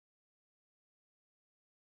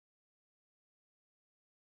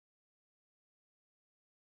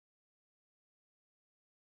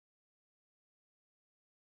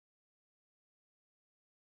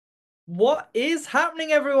What is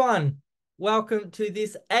happening, everyone? Welcome to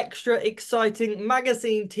this extra exciting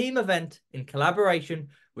magazine team event in collaboration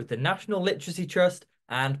with the National Literacy Trust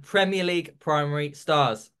and Premier League Primary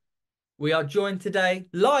Stars. We are joined today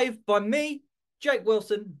live by me, Jake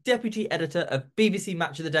Wilson, Deputy Editor of BBC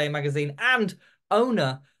Match of the Day magazine and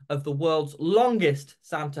owner of the world's longest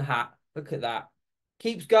Santa hat. Look at that.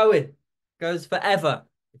 Keeps going, goes forever.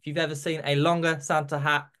 If you've ever seen a longer Santa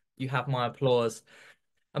hat, you have my applause.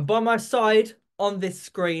 And by my side on this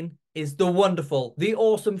screen is the wonderful, the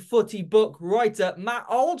awesome footy book writer, Matt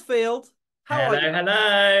Oldfield. How are Hello, you, Matt?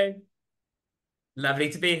 hello. Lovely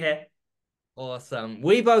to be here. Awesome.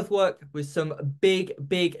 We both work with some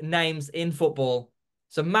big names in football.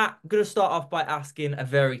 So, Matt, I'm going to start off by asking a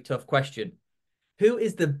very tough question. Who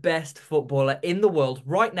is the best footballer in the world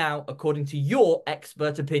right now, according to your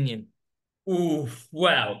expert opinion? Oof.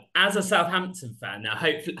 Well, as a Southampton fan, now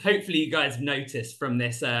hopefully you guys have noticed from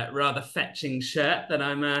this rather fetching shirt that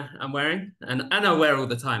I'm wearing, and I wear all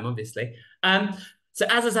the time, obviously. So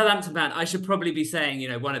as a Southampton fan, I should probably be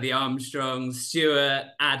saying, one of the Armstrongs, Stewart,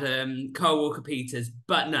 Adam, Carl Walker-Peters.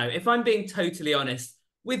 But no, if I'm being totally honest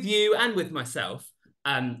with you and with myself,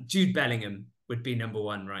 Jude Bellingham would be number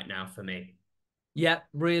one right now for me. Yeah,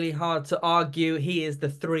 really hard to argue. He is the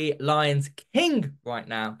Three Lions king right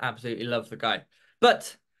now. Absolutely love the guy.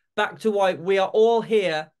 But back to why we are all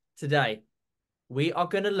here today. We are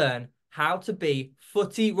going to learn how to be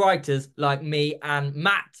footy writers like me and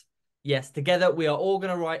Matt. Yes, together we are all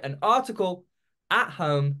going to write an article at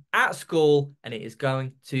home, at school, and it is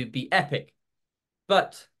going to be epic.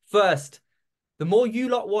 But first, the more you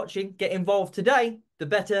lot watching get involved today, the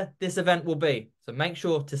better this event will be. So make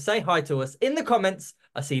sure to say hi to us in the comments.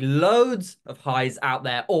 I see loads of highs out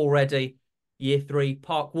there already. Year 3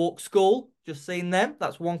 Park Walk School, just seen them.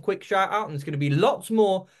 That's one quick shout out, and there's going to be lots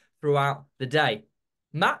more throughout the day.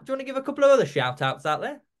 Matt, do you want to give a couple of other shout outs out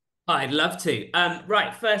there? I'd love to.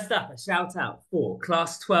 Right, first up, a shout out for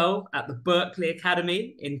Class 12 at the Berkeley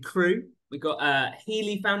Academy in Crewe. We got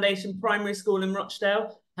Healy Foundation Primary School in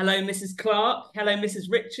Rochdale. Hello, Mrs. Clark. Hello, Mrs.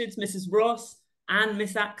 Richards, Mrs. Ross, and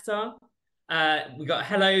Miss Akhtar. We got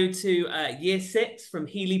hello to Year 6 from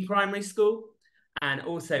Healy Primary School. And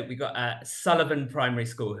also, we got Sullivan Primary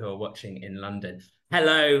School who are watching in London.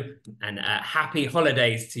 Hello and happy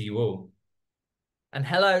holidays to you all. And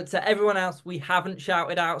hello to everyone else we haven't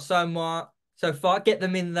shouted out so far. Get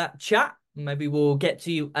them in that chat. Maybe we'll get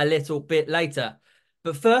to you a little bit later.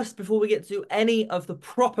 But first, before we get to any of the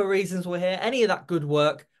proper reasons we're here, any of that good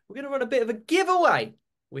work, we're going to run a bit of a giveaway.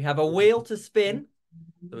 We have a wheel to spin.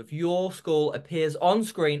 So if your school appears on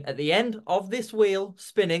screen at the end of this wheel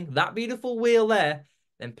spinning, that beautiful wheel there,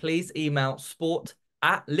 then please email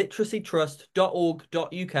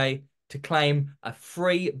sport@literacytrust.org.uk to claim a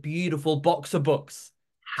free, beautiful box of books.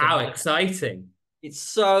 So How exciting! it's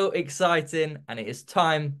so exciting, and it is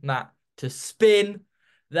time, Matt, to spin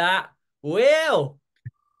that wheel.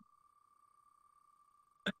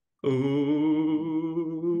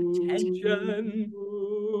 Ooh. Attention.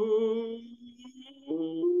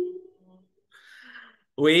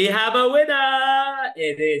 We have a winner.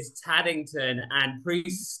 It is Taddington and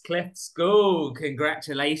Priestcliffe School.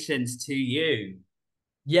 Congratulations to you.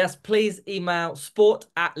 Yes, please email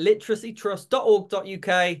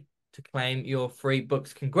sport@literacytrust.org.uk to claim your free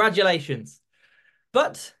books. Congratulations.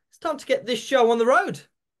 But it's time to get this show on the road.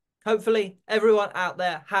 Hopefully, everyone out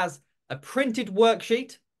there has a printed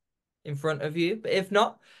worksheet in front of you. But if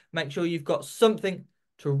not, make sure you've got something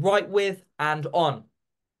to write with and on.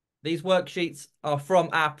 These worksheets are from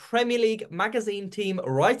our Premier League magazine team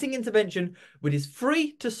writing intervention, which is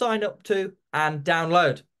free to sign up to and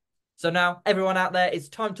download. So now, everyone out there, it's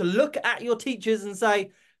time to look at your teachers and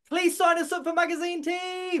say, please sign us up for magazine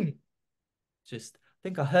team. Just, I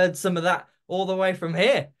think I heard some of that all the way from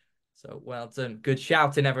here. So well done. Good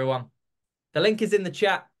shouting, everyone. The link is in the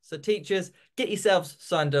chat. So teachers, get yourselves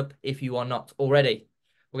signed up if you are not already.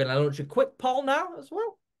 We're going to launch a quick poll now as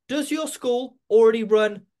well. Does your school already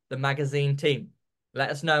run the magazine team? Let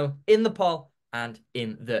us know in the poll and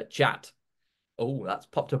in the chat. Oh, that's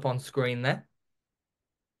popped up on screen there.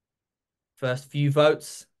 First few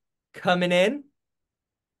votes coming in.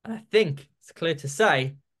 And I think it's clear to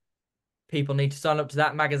say people need to sign up to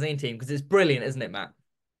that magazine team because it's brilliant, isn't it, Matt?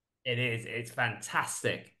 It is. It's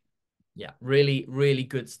fantastic. Yeah, really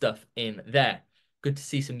good stuff in there. Good to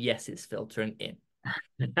see some yeses filtering in.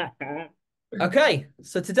 Okay,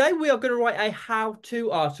 so today we are going to write a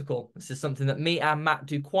how-to article. This is something that me and Matt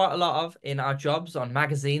do quite a lot of in our jobs on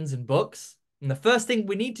magazines and books. And the first thing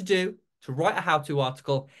we need to do to write a how-to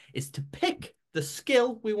article is to pick the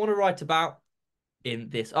skill we want to write about in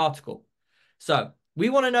this article. So We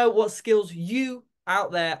want to know what skills you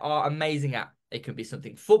out there are amazing at. It can be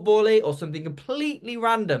something football-y or something completely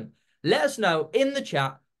random. Let us know in the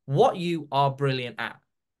chat what you are brilliant at.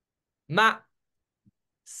 Matt,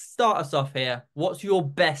 start us off here. What's your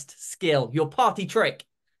best skill, your party trick?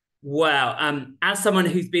 Well, as someone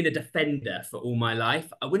who's been a defender for all my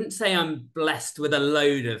life, I wouldn't say I'm blessed with a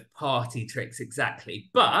load of party tricks exactly.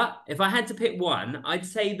 But if I had to pick one, I'd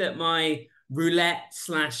say that my roulette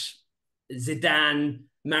slash Zidane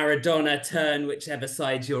Maradona turn, whichever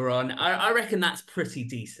side you're on, I reckon that's pretty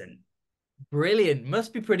decent. Brilliant.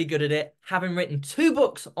 Must be pretty good at it, having written 2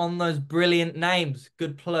 books on those brilliant names.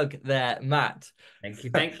 Good plug there, Matt. Thank you,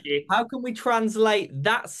 thank you. How can we translate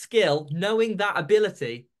that skill, knowing that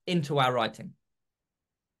ability, into our writing?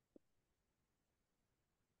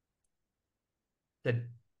 So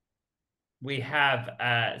we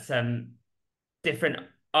have some different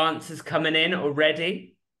answers coming in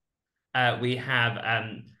already. We have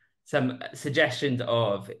some suggestions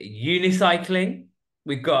of unicycling.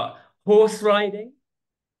 We've got horse riding.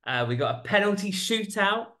 We got a penalty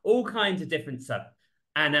shootout. All kinds of different stuff,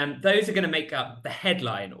 and those are going to make up the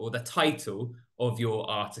headline or the title of your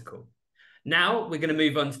article. Now we're going to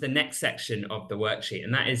move on to the next section of the worksheet,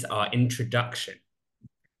 and that is our introduction.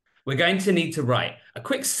 We're going to need to write a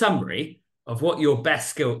quick summary of what your best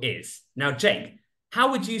skill is. Now, Jake, how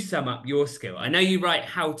would you sum up your skill? I know you write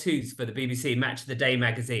how-tos for the BBC Match of the Day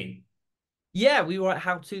magazine. Yeah, we write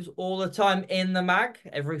how-tos all the time in the mag.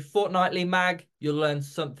 Every fortnightly mag, you'll learn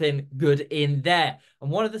something good in there. And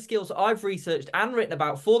one of the skills I've researched and written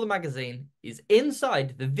about for the magazine is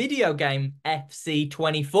inside the video game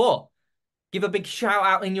FC24. Give a big shout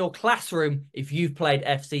out in your classroom if you've played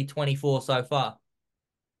FC24 so far.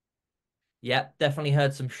 Yep, definitely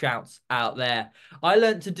heard some shouts out there. I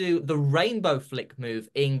learned to do the rainbow flick move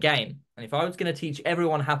in game. And if I was going to teach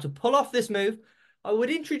everyone how to pull off this move, I would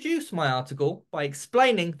introduce my article by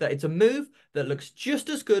explaining that it's a move that looks just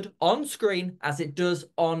as good on screen as it does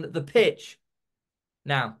on the pitch.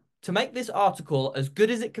 Now, to make this article as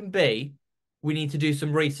good as it can be, we need to do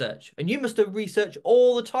some research. And you must do research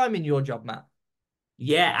all the time in your job, Matt.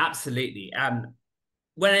 Yeah, absolutely.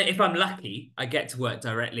 If I'm lucky, I get to work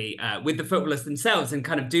directly with the footballers themselves and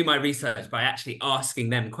kind of do my research by actually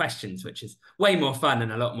asking them questions, which is way more fun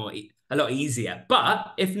and a lot easier.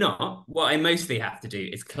 But if not, what I mostly have to do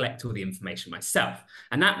is collect all the information myself,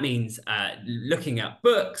 and that means looking at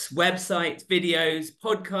books, websites, videos,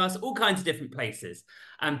 podcasts, all kinds of different places.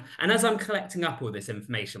 And as I'm collecting up all this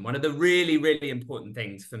information, one of the really, really important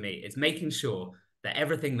things for me is making sure that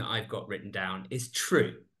everything that I've got written down is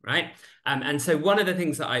true. Right. And so one of the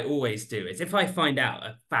things that I always do is if I find out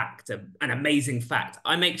a fact, an amazing fact,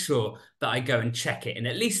 I make sure that I go and check it in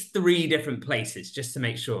at least 3 different places just to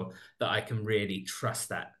make sure that I can really trust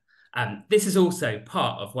that. This is also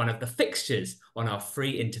part of one of the fixtures on our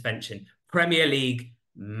free intervention Premier League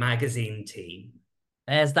magazine team.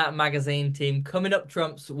 There's that magazine team coming up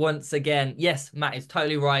trumps once again. Yes, Matt is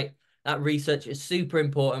totally right. That research is super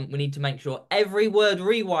important. We need to make sure every word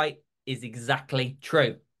we write is exactly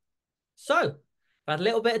true. So, I've had a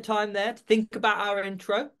little bit of time there to think about our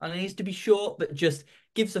intro, and it needs to be short, but just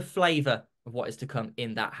gives a flavour of what is to come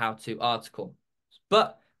in that how-to article.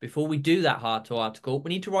 But before we do that how-to article, we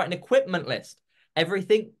need to write an equipment list.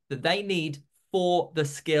 Everything that they need for the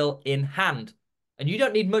skill in hand. And you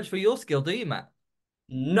don't need much for your skill, do you, Matt?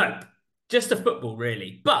 Nope. Just a football,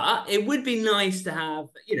 really. But it would be nice to have,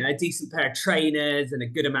 a decent pair of trainers and a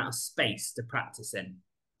good amount of space to practice in.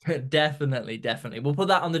 Definitely, definitely. We'll put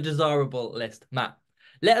that on the desirable list. Matt,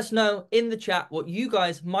 let us know in the chat what you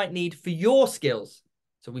guys might need for your skills.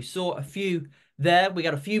 So we saw a few there. We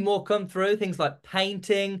got a few more come through. Things like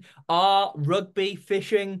painting, art, rugby,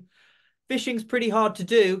 fishing. Fishing's pretty hard to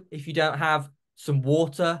do if you don't have some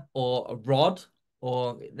water or a rod,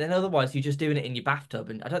 or then otherwise you're just doing it in your bathtub.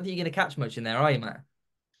 And I don't think you're going to catch much in there, are you, Matt?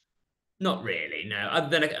 Not really, no.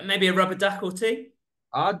 Other than maybe a rubber duck or two.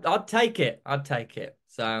 I'd take it. I'd take it.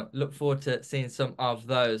 So look forward to seeing some of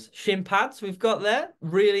those. Shin pads we've got there,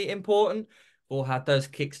 really important. All had those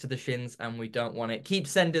kicks to the shins and we don't want it. Keep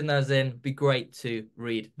sending those in. Be great to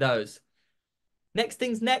read those. Next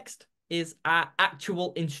things next is our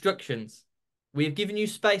actual instructions. We have given you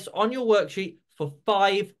space on your worksheet for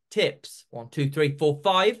 5 tips. 1, 2, 3, 4,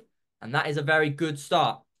 5. And that is a very good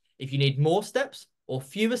start. If you need more steps or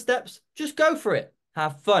fewer steps, just go for it.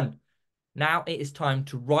 Have fun. Now it is time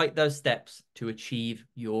to write those steps to achieve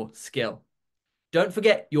your skill. Don't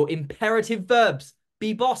forget your imperative verbs.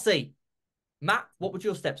 Be bossy. Matt, what would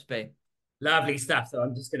your steps be? Lovely stuff. So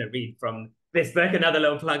I'm just going to read from this book, another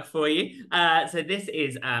little plug for you. So this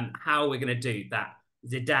is how we're going to do that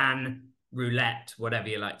Zidane roulette, whatever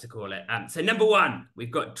you like to call it. So number one,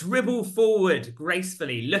 we've got dribble forward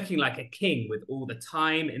gracefully, looking like a king with all the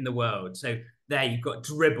time in the world. So there you've got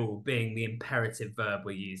dribble being the imperative verb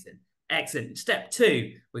we're using. Excellent. Step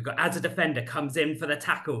two, we've got as a defender comes in for the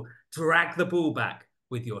tackle, drag the ball back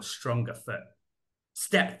with your stronger foot.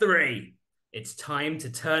 Step three, it's time to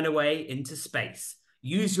turn away into space.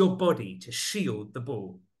 Use your body to shield the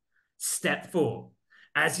ball. Step four,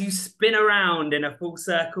 as you spin around in a full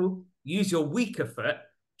circle, use your weaker foot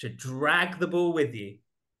to drag the ball with you.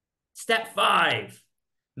 Step five,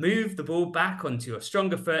 move the ball back onto your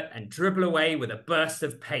stronger foot and dribble away with a burst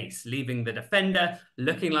of pace, leaving the defender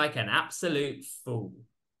looking like an absolute fool.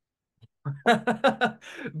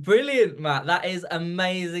 Brilliant, Matt. That is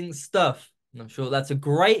amazing stuff. And I'm sure that's a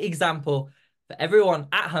great example for everyone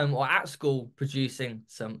at home or at school producing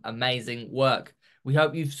some amazing work. We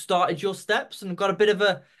hope you've started your steps and got a bit of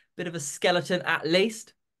a skeleton at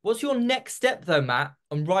least. What's your next step though, Matt,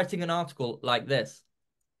 on writing an article like this?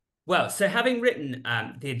 Well, so having written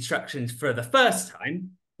the instructions for the first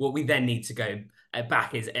time, what we then need to go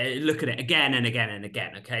back is look at it again and again and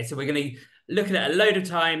again. Okay, so we're going to look at it a load of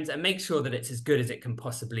times and make sure that it's as good as it can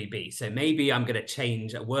possibly be. So maybe I'm going to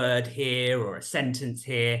change a word here or a sentence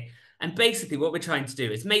here. And basically, what we're trying to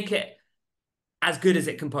do is make it as good as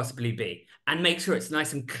it can possibly be and make sure it's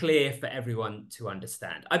nice and clear for everyone to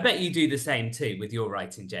understand. I bet you do the same too with your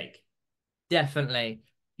writing, Jake. Definitely.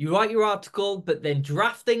 You write your article, but then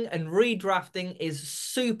drafting and redrafting is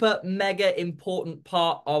super mega important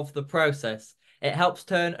part of the process. It helps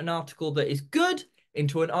turn an article that is good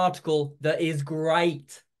into an article that is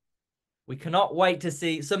great. We cannot wait to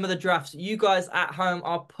see some of the drafts you guys at home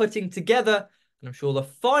are putting together, and I'm sure the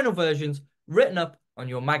final versions written up on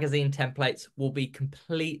your magazine templates will be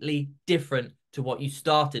completely different to what you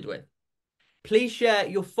started with. Please share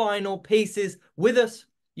your final pieces with us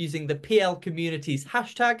using the PL Communities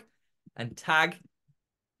hashtag and tag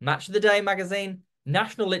Match of the Day magazine,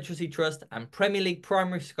 National Literacy Trust, and Premier League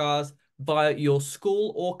Primary Scars via your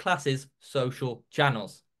school or class's social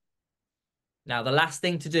channels. Now, the last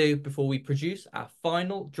thing to do before we produce our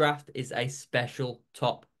final draft is a special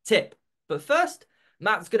top tip. But first,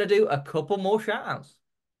 Matt's going to do a couple more shout outs.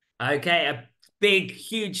 Okay, a big,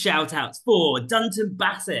 huge shout outs for Dunton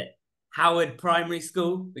Bassett, Howard Primary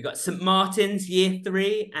School. We got St Martin's Year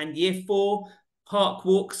 3 and Year 4, Park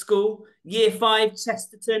Walk School, Year 5,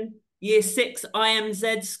 Chesterton, Year 6,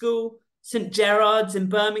 IMZ School, St Gerard's in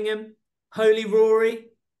Birmingham, Holy Rory,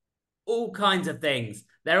 all kinds of things.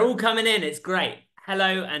 They're all coming in. It's great.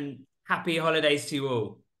 Hello and happy holidays to you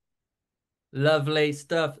all. Lovely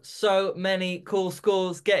stuff. So many cool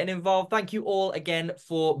schools getting involved. Thank you all again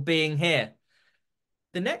for being here.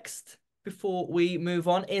 The next, before we move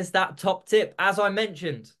on, is that top tip. As I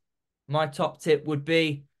mentioned, my top tip would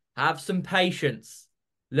be have some patience.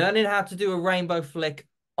 Learning how to do a rainbow flick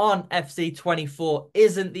on FC24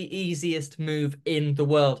 isn't the easiest move in the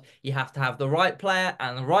world. You have to have the right player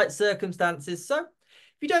and the right circumstances. So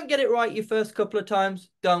if you don't get it right your first couple of times,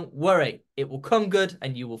 don't worry. It will come good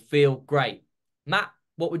and you will feel great. Matt,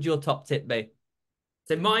 what would your top tip be?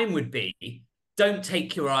 So mine would be don't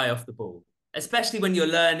take your eye off the ball, especially when you're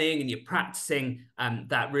learning and you're practicing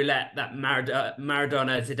that roulette, that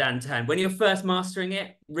Maradona Zidane turn. When you're first mastering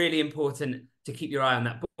it, really important to keep your eye on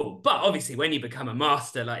that ball. But obviously, when you become a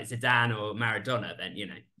master like Zidane or Maradona, then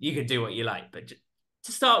you can do what you like. But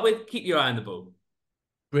to start with, keep your eye on the ball.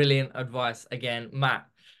 Brilliant advice again, Matt.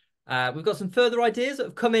 We've got some further ideas that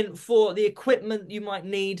have come in for the equipment you might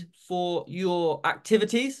need for your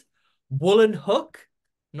activities. Woolen hook.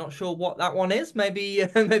 Not sure what that one is. Maybe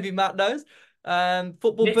maybe Matt knows.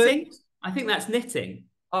 Football Knitting? boots. I think that's knitting.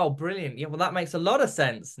 Oh, brilliant. Yeah, well, that makes a lot of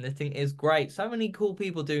sense. Knitting is great. So many cool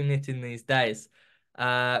people doing knitting these days.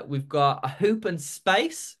 We've got a hoop and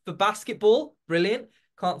space for basketball. Brilliant.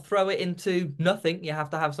 Can't throw it into nothing. You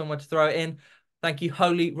have to have somewhere to throw it in. Thank you,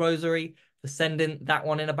 Holy Rosary, for sending that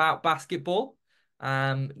one in about basketball.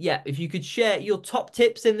 Yeah, if you could share your top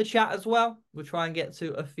tips in the chat as well, we'll try and get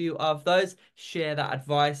to a few of those. Share that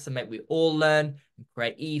advice and make we all learn and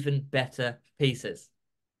create even better pieces.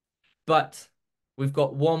 But we've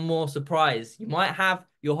got one more surprise. You might have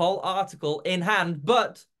your whole article in hand,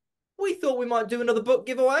 but we thought we might do another book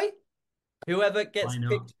giveaway. Whoever gets Why not?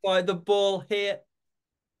 picked by the ball here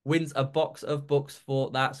wins a box of books for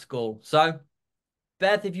that school. So,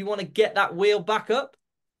 Beth, if you want to get that wheel back up,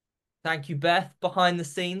 thank you, Beth, behind the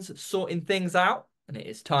scenes, sorting things out. And it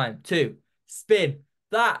is time to spin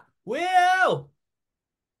that wheel.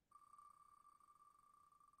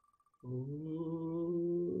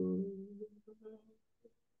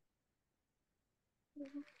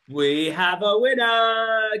 We have a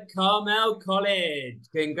winner, Carmel College.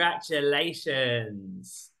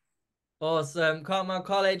 Congratulations. Awesome. Carmel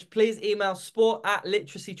College, please email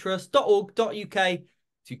sport@literacytrust.org.uk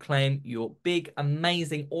to claim your big,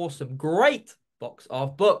 amazing, awesome, great box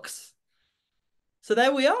of books. So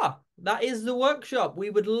there we are. That is the workshop. We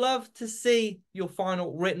would love to see your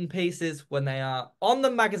final written pieces when they are on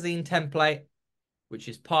the magazine template, which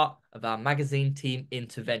is part of our magazine team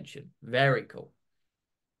intervention. Very cool.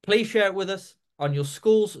 Please share it with us on your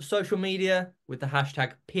school's social media with the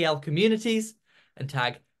hashtag PL Communities and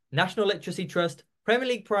tag National Literacy Trust, Premier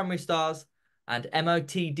League Primary Stars, and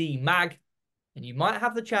MOTD Mag. And you might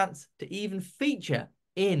have the chance to even feature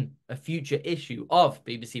in a future issue of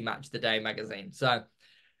BBC Match of the Day magazine. So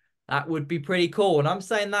that would be pretty cool. And I'm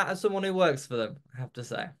saying that as someone who works for them, I have to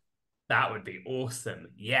say. That would be awesome.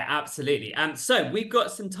 Yeah, absolutely. So we've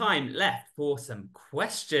got some time left for some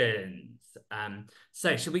questions.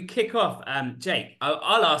 So should we kick off? Jake,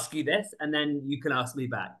 I'll ask you this and then you can ask me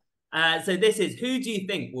back. So this is, who do you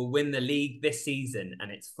think will win the league this season?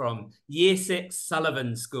 And it's from Year 6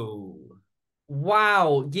 Sullivan School.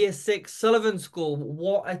 Wow, Year 6 Sullivan School.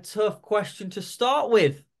 What a tough question to start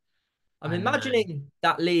with. I'm I know. imagining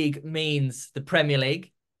that league means the Premier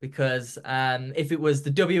League because if it was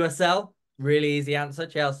the WSL, really easy answer,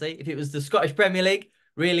 Chelsea. If it was the Scottish Premier League,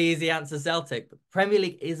 really easy answer, Celtic. But Premier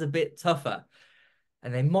League is a bit tougher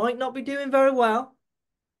and they might not be doing very well,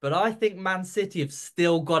 but I think Man City have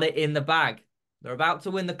still got it in the bag. They're about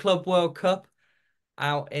to win the Club World Cup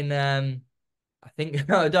out in, I think,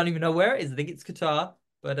 I don't even know where it is. I think it's Qatar.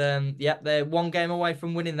 But yeah, they're one game away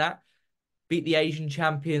from winning that. Beat the Asian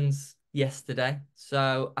champions yesterday.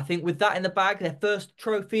 So I think with that in the bag, their first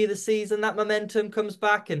trophy of the season, that momentum comes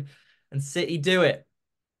back and City do it.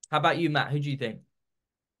 How about you, Matt? Who do you think?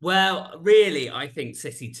 Well, really, I think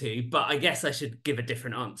City too, but I guess I should give a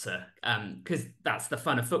different answer because that's the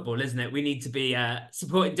fun of football, isn't it? We need to be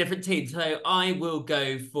supporting different teams. So I will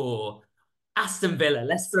go for Aston Villa.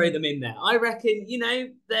 Let's throw them in there. I reckon,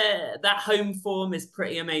 that home form is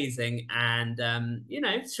pretty amazing. And,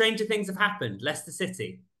 stranger things have happened. Leicester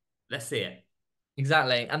City. Let's see it.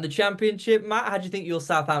 Exactly. And the championship, Matt, how do you think your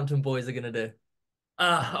Southampton boys are going to do?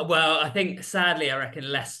 Well, I think sadly, I reckon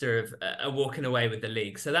Leicester are walking away with the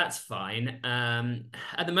league, so that's fine.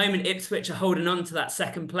 At the moment, Ipswich are holding on to that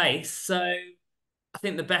second place, so I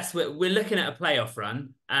think the best we're looking at a playoff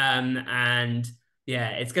run. And yeah,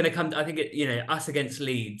 it's going to come. I think us against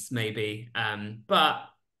Leeds maybe. But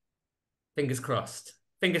fingers crossed.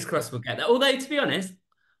 Fingers crossed we'll get there. Although to be honest,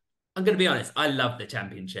 I'm going to be honest. I love the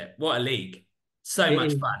Championship. What a league! So It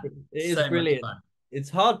much is, fun. it is So much brilliant. fun. It's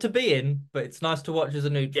hard to be in, but it's nice to watch as a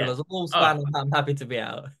neutral. Yeah. As a Wolves Oh. fan, I'm happy to be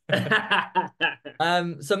out.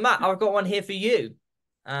 So Matt, I've got one here for you.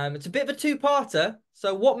 It's a bit of a two-parter.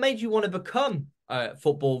 So what made you want to become a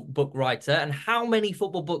football book writer, and how many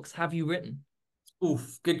football books have you written?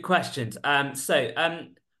 Oof, good questions.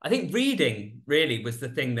 I think reading really was the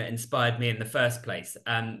thing that inspired me in the first place.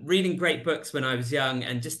 Reading great books when I was young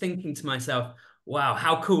and just thinking to myself, wow,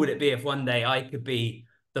 how cool would it be if one day I could be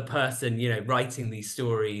the person, writing these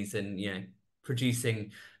stories and,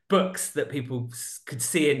 producing books that people could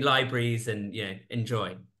see in libraries and,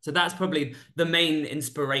 enjoy. So that's probably the main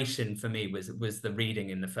inspiration for me was the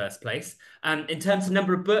reading in the first place. In terms of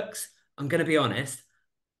number of books, I'm going to be honest,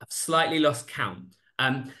 I've slightly lost count.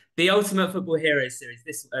 The Ultimate Football Heroes series,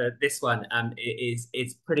 this one,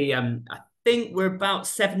 is pretty. I think we're about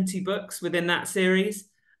 70 books within that series,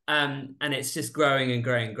 and it's just growing and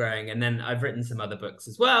growing and growing. And then I've written some other books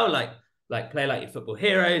as well, like Play Like Your Football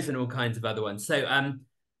Heroes and all kinds of other ones. So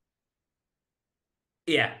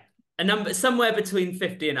yeah, a number somewhere between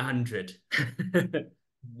 50 and 100.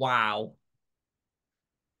 Wow.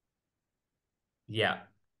 Yeah.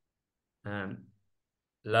 Um,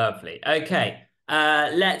 Lovely. Okay.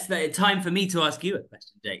 Let's time for me to ask you a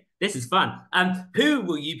question, Jake. This is fun. Who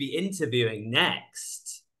will you be interviewing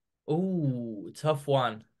next? Ooh, tough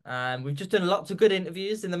one. We've just done lots of good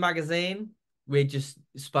interviews in the magazine. We just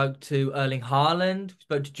spoke to Erling Haaland,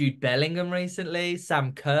 spoke to Jude Bellingham recently,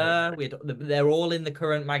 Sam Kerr. They're all in the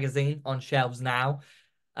current magazine on shelves now.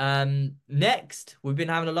 Next, we've been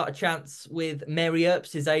having a lot of chats with Mary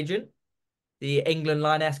Earps, his agent, the England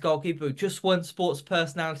Lioness goalkeeper who just won Sports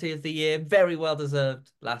Personality of the Year. Very well deserved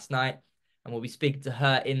last night. And we'll be speaking to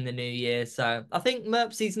her in the new year. So I think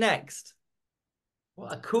Merpsy's next.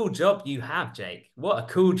 What a cool job you have, Jake. What a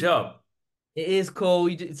cool job. It is cool.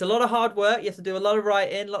 It's a lot of hard work. You have to do a lot of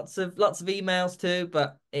writing, lots of emails too,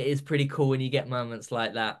 but it is pretty cool when you get moments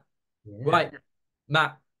like that. Yeah. Right,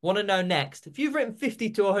 Matt, want to know next. If you've written 50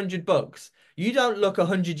 to 100 books, you don't look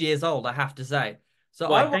 100 years old, I have to say. So I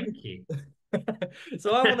Why, want thank you.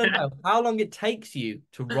 so I want to know how long it takes you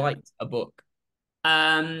to write a book.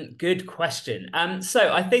 Good question.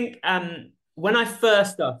 So I think when I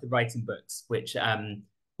first started writing books, which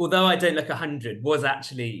although I don't look 100, was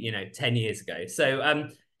actually 10 years ago. So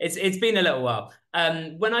it's been a little while.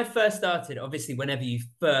 When I first started, obviously, whenever you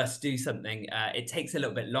first do something, it takes a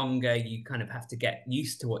little bit longer. You kind of have to get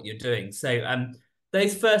used to what you're doing. So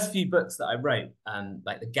those first few books that I wrote,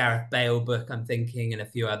 like the Gareth Bale book, I'm thinking, and a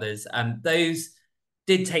few others, those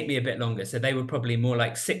did take me a bit longer. So they were probably more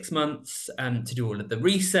like 6 months to do all of the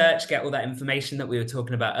research, get all that information that we were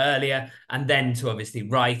talking about earlier, and then to obviously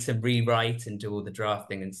write and rewrite and do all the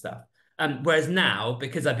drafting and stuff. Whereas now,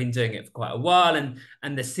 because I've been doing it for quite a while,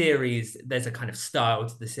 and the series, there's a kind of style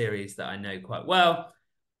to the series that I know quite well,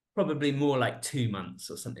 probably more like 2 months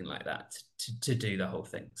or something like that to do the whole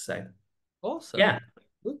thing. So Awesome. yeah.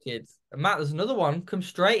 Wicked. And Matt, there's another one come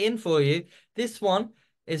straight in for you. This one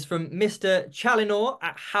is from Mr. Challinor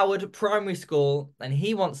at Howard Primary School, and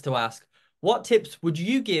he wants to ask, what tips would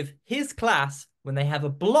you give his class when they have a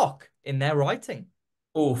block in their writing?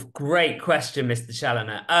 Oh, great question, Mr.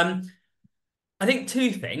 Challoner. I think two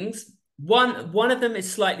things. One of them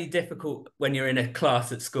is slightly difficult when you're in a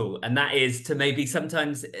class at school, and that is to maybe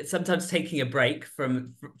sometimes taking a break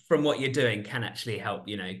from what you're doing can actually help,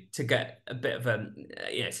 to get a bit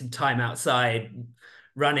of some time outside,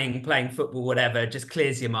 running, playing football, whatever, just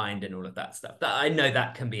clears your mind and all of that stuff. That I know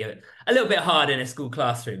that can be a little bit hard in a school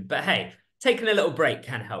classroom, but hey, taking a little break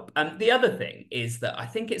can help. The other thing is that I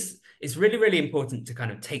think it's really, really important to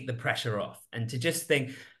kind of take the pressure off and to just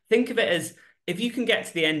think of it as if you can get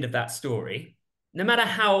to the end of that story, no matter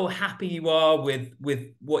how happy you are with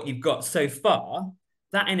what you've got so far,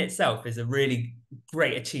 that in itself is a really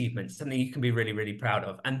great achievement, something you can be really, really proud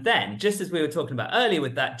of. And then, just as we were talking about earlier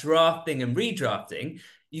with that drafting and redrafting,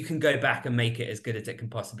 you can go back and make it as good as it can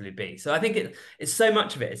possibly be. So I think it's so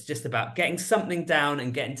much of it. It's just about getting something down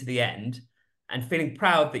and getting to the end and feeling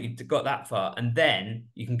proud that you've got that far. And then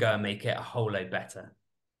you can go and make it a whole load better.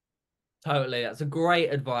 Totally. That's a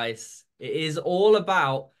great advice. It is all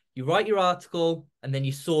about you write your article and then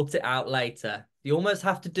you sort it out later. You almost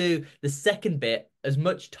have to do the second bit as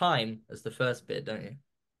much time as the first bit, don't you?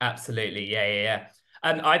 Absolutely. Yeah, yeah,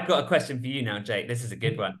 yeah. I've got a question for you now, Jake. This is a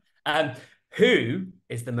good one. Who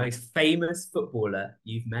is the most famous footballer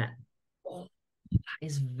you've met? Oh, that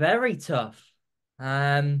is very tough.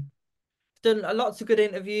 Done lots of good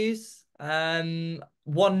interviews.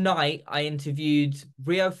 One night I interviewed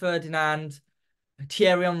Rio Ferdinand,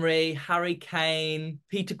 Thierry Henry, Harry Kane,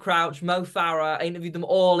 Peter Crouch, Mo Farah. I interviewed them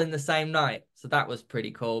all in the same night. So that was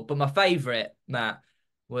pretty cool. But my favourite, Matt,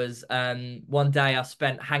 was one day I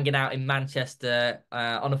spent hanging out in Manchester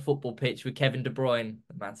on a football pitch with Kevin De Bruyne,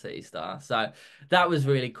 the Man City star. So that was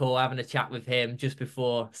really cool having a chat with him just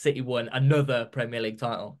before City won another Premier League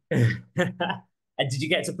title. And did you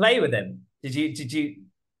get to play with him?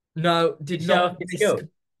 No, Did you show off your skill?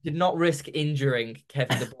 did not risk injuring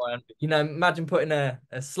Kevin De Bruyne. Imagine putting a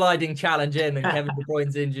sliding challenge in and Kevin De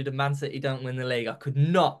Bruyne's injured and Man City don't win the league. I could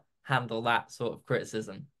not handle that sort of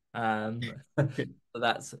criticism. So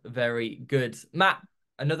that's very good. Matt,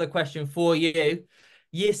 another question for you.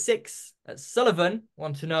 Year six at Sullivan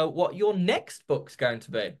want to know what your next book's going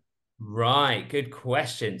to be. Right, good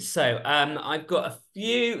question. So, I've got a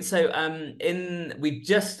few. So, in we've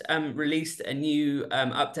just released a new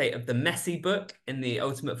update of the Messi book in the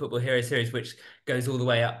Ultimate Football Hero series, which goes all the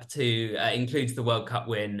way up to includes the World Cup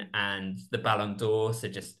win and the Ballon d'Or. So,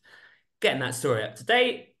 just getting that story up to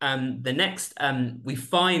date. The next, we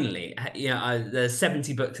finally, there's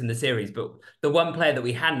 70 books in the series, but the one player that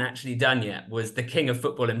we hadn't actually done yet was the king of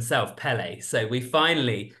football himself, Pele. So we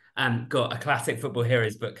finally got a classic football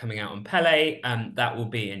heroes book coming out on Pele. That will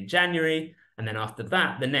be in January. And then after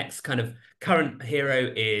that, the next kind of current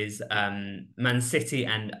hero is Man City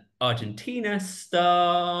and Argentina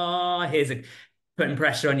star. Putting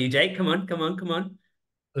pressure on you, Jake. Come on, come on, come on.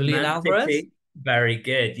 Julian Man Alvarez? City. Very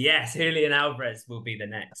good. Yes, Julian Alvarez will be the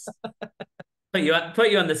next. Put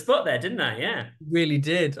you on the spot there, didn't I? Yeah. Really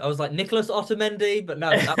did. I was like Nicholas Otamendi, but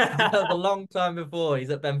no, that was a long time before. He's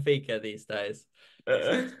at Benfica these days.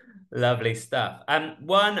 Lovely stuff.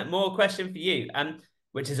 One more question for you,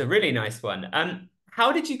 which is a really nice one.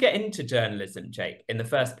 How did you get into journalism, Jake, in the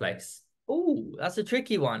first place? Oh, that's a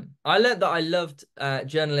tricky one. I learned that I loved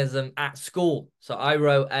journalism at school. So I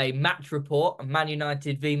wrote a match report, Man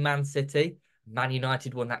United v Man City. Man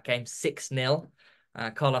United won that game 6-0.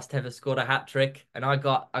 Carlos Tevez scored a hat trick, and I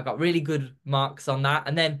got really good marks on that.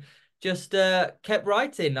 And then just kept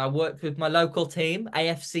writing. I worked with my local team,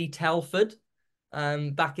 AFC Telford,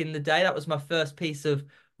 back in the day. That was my first piece of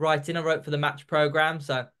writing. I wrote for the Match programme.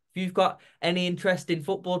 So if you've got any interest in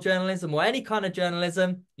football journalism or any kind of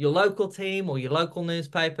journalism, your local team or your local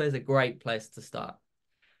newspaper is a great place to start.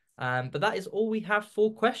 But that is all we have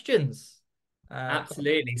for questions.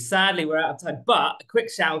 Absolutely. Sadly, we're out of time. But a quick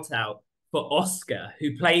shout out for Oscar,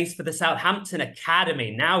 who plays for the Southampton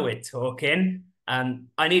Academy. Now we're talking.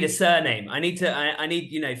 I need a surname. I need,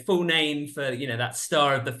 full name for, that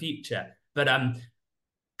star of the future. But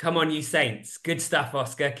come on, you Saints. Good stuff,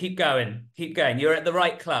 Oscar. Keep going. Keep going. You're at the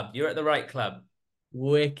right club. You're at the right club.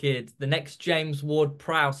 Wicked. The next James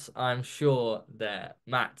Ward-Prowse, I'm sure, there,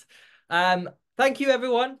 Matt. Thank you,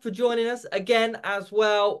 everyone, for joining us again as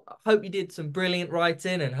well. Hope you did some brilliant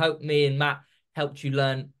writing and hope me and Matt helped you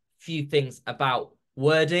learn a few things about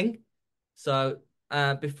wording. So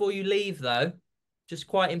before you leave, though, just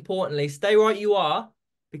quite importantly, stay right you are,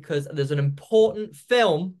 because there's an important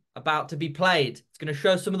film about to be played. It's going to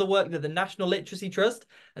show some of the work that the National Literacy Trust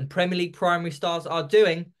and Premier League Primary Stars are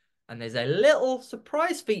doing. And there's a little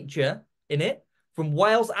surprise feature in it from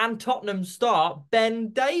Wales and Tottenham star Ben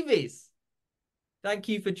Davies. Thank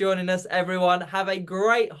you for joining us, everyone. Have a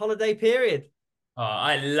great holiday period. Oh,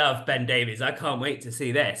 I love Ben Davies. I can't wait to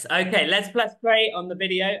see this. Okay, let's play on the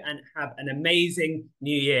video and have an amazing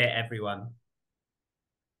new year, everyone.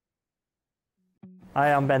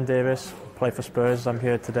 Hi, I'm Ben Davies, play for Spurs. I'm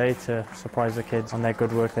here today to surprise the kids on their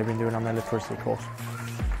good work they've been doing on their literacy course.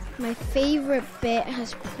 My favourite bit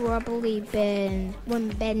has probably been when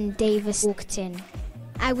Ben Davies walked in.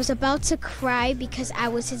 I was about to cry because I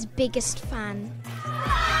was his biggest fan.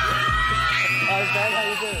 Hi Ben,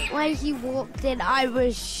 how you doing? When he walked in, I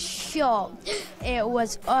was shocked. It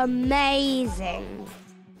was amazing.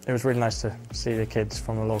 It was really nice to see the kids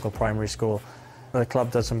from the local primary school. The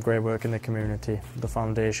club does some great work in the community. The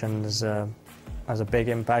foundation has a big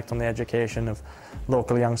impact on the education of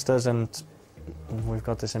local youngsters, and we've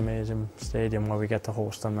got this amazing stadium where we get to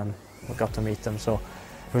host them and we got to meet them. So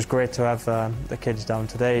it was great to have the kids down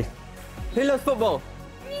today. Who loves football?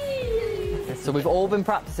 So we've all been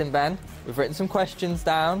practicing, Ben. We've written some questions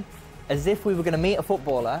down as if we were going to meet a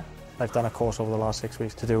footballer. I've done a course over the last 6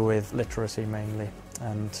 weeks to do with literacy mainly,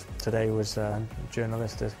 and today was a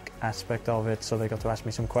journalistic aspect of it, so they got to ask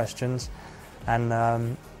me some questions, and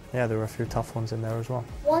yeah, there were a few tough ones in there as well.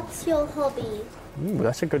 What's your hobby? Ooh,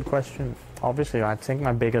 that's a good question. Obviously, I think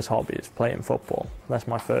my biggest hobby is playing football. That's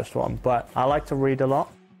my first one, but I like to read a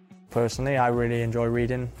lot. Personally, I really enjoy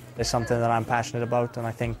reading. It's something that I'm passionate about, and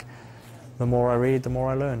I think the more I read, the more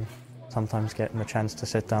I learn. Sometimes getting the chance to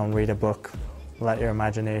sit down, read a book, let your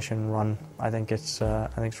imagination run, I think it's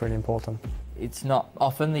really important. It's not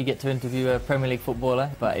often that you get to interview a Premier League footballer,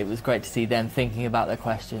 but it was great to see them thinking about their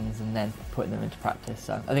questions and then putting them into practice.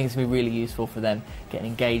 So I think it's going to be really useful for them getting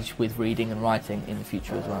engaged with reading and writing in the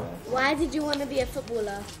future as well. Why did you want to be a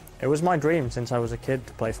footballer? It was my dream since I was a kid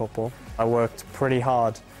to play football. I worked pretty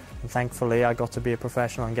hard, and thankfully I got to be a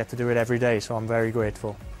professional and get to do it every day, so I'm very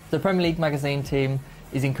grateful. The Premier League magazine team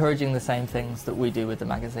is encouraging the same things that we do with the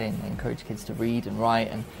magazine. They encourage kids to read and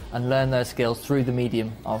write and learn those skills through the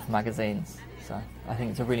medium of magazines. So I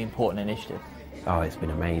think it's a really important initiative. Oh, it's been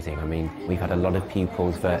amazing. I mean, we've had a lot of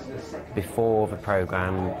pupils that before the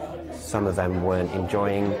programme, some of them weren't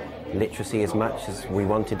enjoying literacy as much as we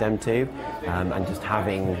wanted them to, and just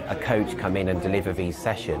having a coach come in and deliver these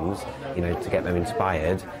sessions, to get them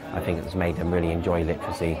inspired, I think it's made them really enjoy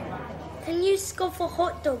literacy. Can you scoff a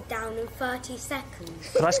hot dog down in 30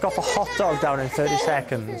 seconds? Could I scoff a hot dog down in 30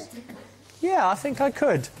 seconds? Yeah, I think I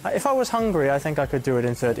could. If I was hungry, I think I could do it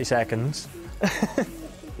in 30 seconds.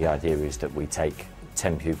 The idea is that we take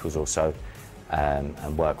 10 pupils or so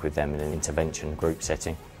and work with them in an intervention group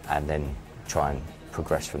setting and then try and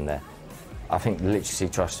progress from there. I think the Literacy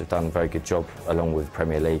Trust have done a very good job, along with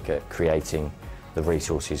Premier League, at creating the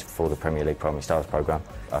resources for the Premier League Primary Stars programme.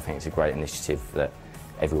 I think it's a great initiative that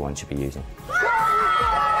everyone should be using.